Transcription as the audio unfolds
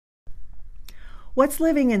what's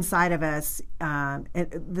living inside of us,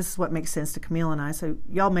 this is what makes sense to Camille and I, so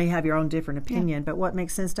y'all may have your own different opinion, but what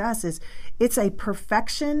makes sense to us is it's a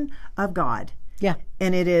perfection of God. Yeah.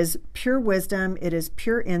 And it is pure wisdom. It is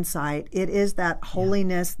pure insight. It is that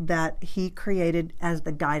holiness that he created as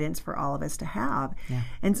the guidance for all of us to have. Yeah.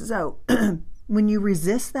 And so when you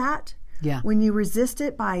resist that, when you resist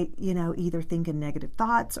it by, either thinking negative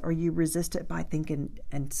thoughts, or you resist it by thinking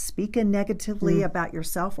and speaking negatively about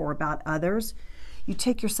yourself or about others, you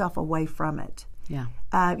take yourself away from it. Yeah.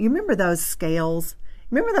 You remember those scales?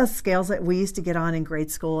 Remember those scales that we used to get on in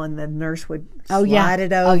grade school, and the nurse would slide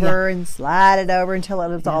it over and slide it over until it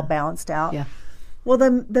was all balanced out? Yeah. Well,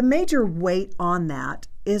 the major weight on that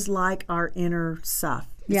is like our inner stuff.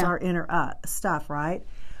 It's our inner stuff, right?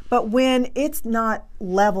 But when it's not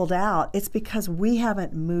leveled out, it's because we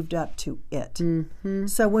haven't moved up to it. Mm-hmm.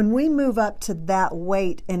 So when we move up to that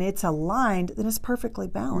weight and it's aligned, then it's perfectly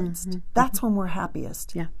balanced. Mm-hmm. That's when we're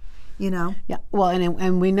happiest. Yeah. Yeah. Well,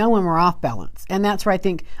 and we know when we're off balance, and that's where I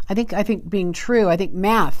think being true. I think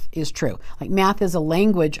math is true. Like, math is a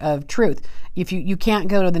language of truth. If you can't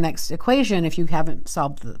go to the next equation if you haven't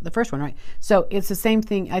solved the first one, right? So it's the same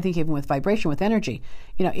thing. I think even with vibration, with energy.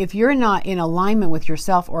 If you're not in alignment with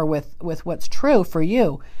yourself or with what's true for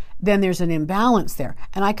you, then there's an imbalance there.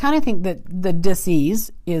 And I kind of think that the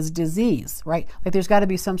disease is disease, right? Like, there's got to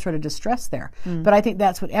be some sort of distress there. But I think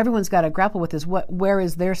that's what everyone's got to grapple with, is where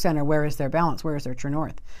is their center, where is their balance, where is their true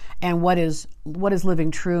north, and what is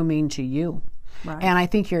living true mean to you? Right. And I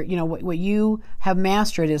think what you have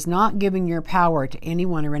mastered is not giving your power to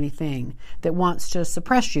anyone or anything that wants to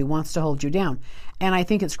suppress you, wants to hold you down. And I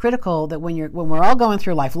think it's critical that when we're all going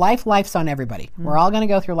through life's on everybody. We're all going to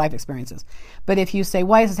go through life experiences. But if you say,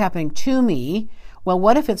 why is this happening to me? Well,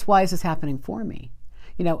 what if it's, why is this happening for me?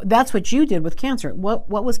 That's what you did with cancer. What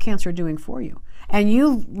was cancer doing for you? And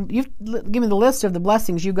you've given the list of the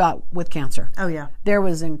blessings you got with cancer. Oh, yeah. There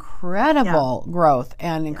was incredible growth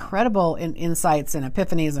and incredible insights and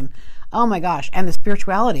epiphanies, and oh my gosh, and the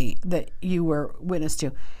spirituality that you were witness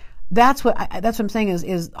to. That's what I'm saying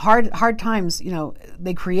is hard times,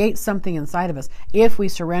 they create something inside of us if we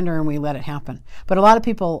surrender and we let it happen. But a lot of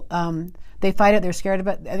people, they fight it, they're scared of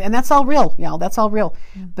it, and that's all real. That's all real.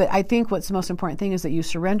 But I think what's the most important thing is that you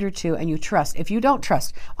surrender to and you trust. If you don't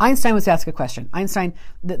trust, Einstein was asked a question. Einstein,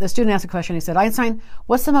 the student asked a question. He said, Einstein,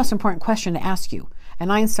 what's the most important question to ask you?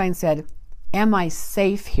 And Einstein said, am I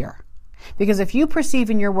safe here? Because if you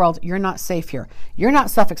perceive in your world you're not safe here, you're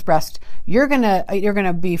not self-expressed, you're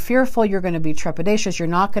gonna be fearful, you're gonna be trepidatious, you're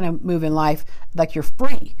not gonna move in life like you're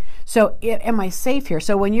free. So am I safe here?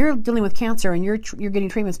 So when you're dealing with cancer and you're getting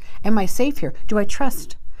treatments, am I safe here? Do I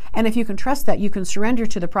trust? And if you can trust that, you can surrender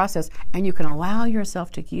to the process and you can allow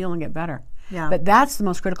yourself to heal and get better. Yeah. But that's the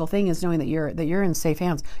most critical thing, is knowing that you're in safe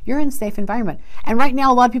hands. You're in a safe environment. And right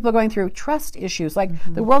now, a lot of people are going through trust issues. Like,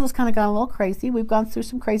 the world has kind of gone a little crazy. We've gone through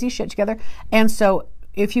some crazy shit together. And so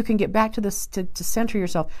if you can get back to this, to center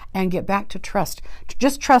yourself and get back to trust, to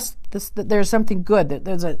just trust this, that there's something good, that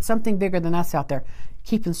there's something bigger than us out there,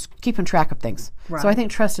 keeping track of things. Right. So I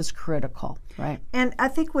think trust is critical. Right. And I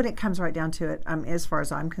think when it comes right down to it, as far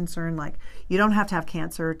as I'm concerned, like, you don't have to have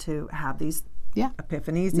cancer to have these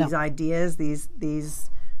epiphanies, these ideas, these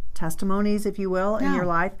testimonies, if you will, in your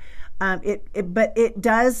life. But it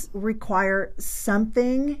does require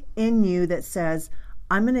something in you that says,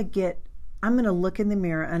 I'm going to look in the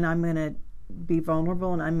mirror and I'm going to be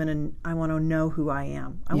vulnerable, and I want to know who I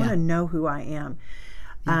am. I want to know who I am.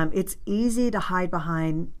 Yeah. It's easy to hide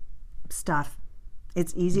behind stuff.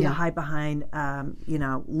 It's easy to hide behind,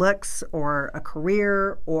 looks or a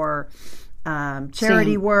career or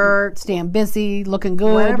charity work, staying busy, looking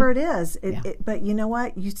good, whatever it is. But you know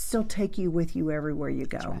what? You still take you with you everywhere you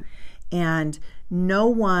go. Right. And no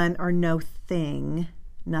one or nothing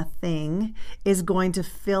is going to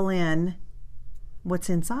fill in what's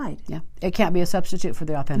inside. Yeah, it can't be a substitute for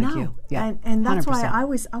the authentic you. Yeah, and that's 100%. Why I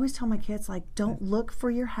always tell my kids, like, don't look for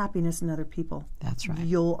your happiness in other people. That's right.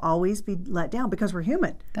 You'll always be let down because we're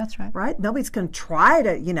human. That's right. Right? Nobody's going to try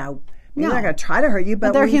to, they're not going to try to hurt you,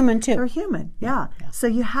 but they're human too. They're human, yeah. So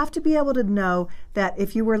you have to be able to know that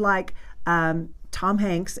if you were like Tom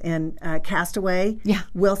Hanks in Castaway,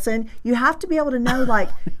 Wilson, you have to be able to know, like,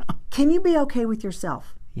 can you be okay with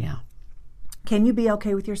yourself? Yeah. Can you be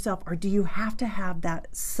okay with yourself, or do you have to have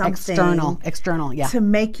that something external, to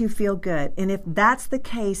make you feel good? And if that's the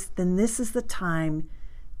case, then this is the time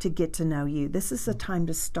to get to know you. This is the time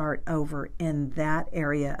to start over in that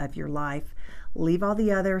area of your life. Leave all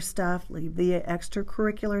the other stuff, leave the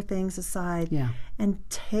extracurricular things aside, and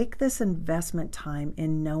take this investment time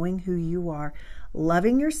in knowing who you are,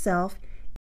 loving yourself,